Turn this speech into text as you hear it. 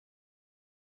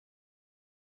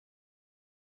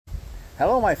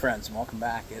Hello my friends, and welcome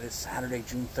back. It is Saturday,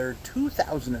 June 3rd,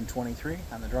 2023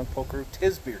 on the Drunk Poker.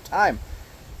 'Tis beer time.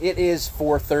 It is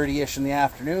 4:30-ish in the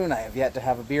afternoon. I have yet to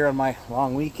have a beer on my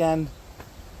long weekend.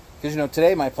 Because,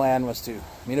 today my plan was to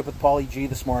meet up with Paulie G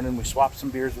this morning. We swapped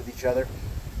some beers with each other,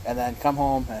 and then come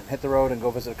home and hit the road and go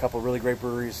visit a couple of really great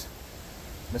breweries.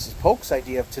 Mrs. Polk's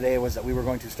idea of today was that we were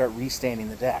going to start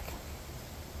restaining the deck.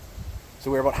 So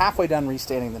we're about halfway done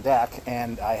restaining the deck,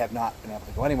 and I have not been able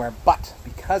to go anywhere. But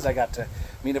because I got to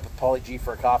meet up with Paulie G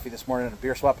for a coffee this morning and a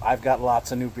beer swap, I've got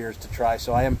lots of new beers to try.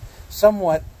 So I am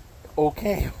somewhat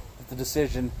okay with the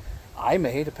decision I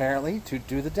made, apparently, to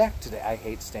do the deck today. I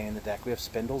hate staining the deck. We have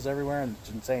spindles everywhere, and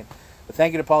it's insane. But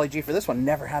thank you to Paulie G for this one.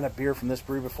 Never had a beer from this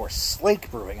brewery before.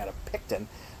 Slake Brewing out of Picton,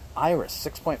 Iris,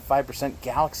 6.5%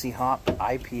 Galaxy Hop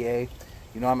IPA.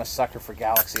 You know I'm a sucker for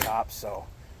Galaxy hops, so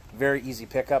very easy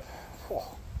pickup.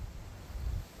 Oh,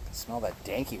 I can smell that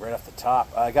danky right off the top.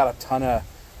 I got a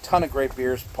ton of great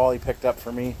beers Paulie picked up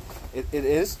for me. It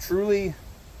is truly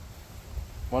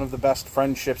one of the best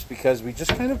friendships because we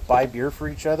just kind of buy beer for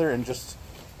each other and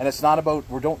it's not about,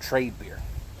 we don't trade beer.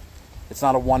 It's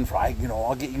not a one for,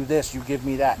 I'll get you this, you give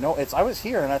me that. No, I was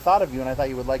here and I thought of you and I thought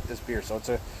you would like this beer, so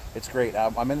it's great.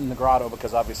 I'm in the grotto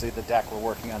because obviously the deck we're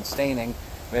working on staining.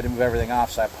 We had to move everything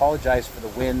off, so I apologize for the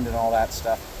wind and all that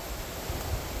stuff.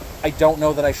 I don't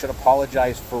know that I should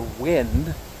apologize for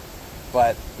wind,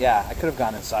 but yeah, I could have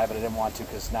gone inside, but I didn't want to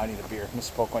because now I need a beer.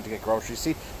 Mrs. Polk went to get groceries.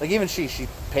 See, like even she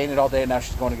painted all day and now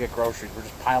she's going to get groceries. We're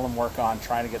just piling work on,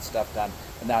 trying to get stuff done,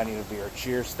 and now I need a beer.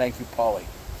 Cheers. Thank you, Paulie.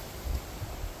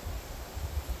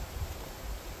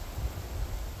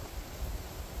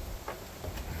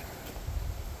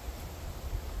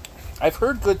 I've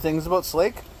heard good things about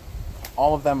Slake.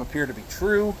 All of them appear to be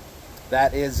true.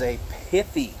 That is a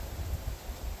pithy,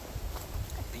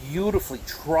 beautifully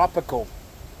tropical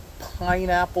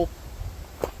pineapple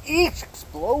peach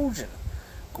explosion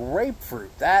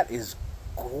grapefruit. That is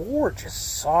gorgeous,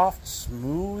 soft,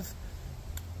 smooth.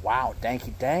 Wow,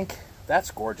 danky dank.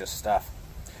 That's gorgeous stuff.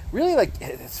 Really,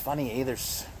 it's funny,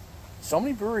 there's so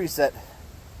many breweries that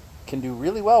can do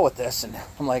really well with this, and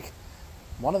I'm like,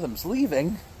 one of them's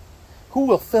leaving. Who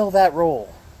will fill that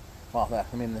role? Well,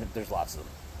 there's lots of them.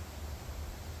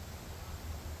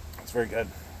 It's very good.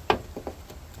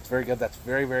 Very good. That's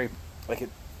very, very,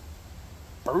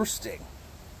 bursting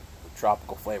with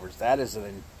tropical flavors. That is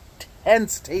an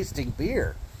intense tasting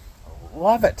beer.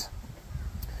 Love it.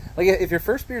 If your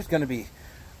first beer is going to be,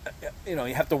 you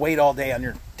have to wait all day on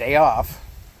your day off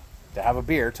to have a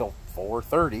beer till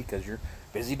 4:30 because you're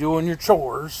busy doing your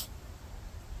chores.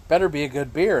 Better be a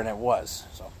good beer, and it was.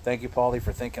 So thank you, Paulie,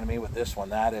 for thinking of me with this one.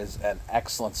 That is an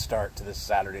excellent start to this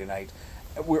Saturday night.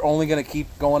 We're only going to keep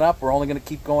going up. We're only going to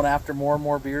keep going after more and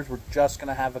more beers. We're just going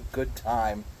to have a good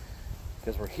time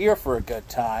because we're here for a good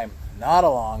time, not a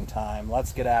long time.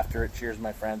 Let's get after it. Cheers,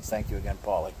 my friends. Thank you again,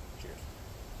 Paulie. Cheers.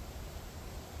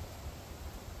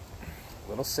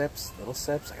 Little sips, little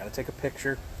sips. I got to take a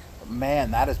picture. But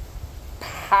man, that is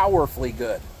powerfully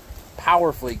good.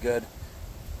 Powerfully good.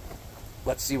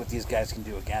 Let's see what these guys can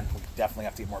do again. We definitely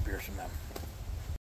have to get more beers from them.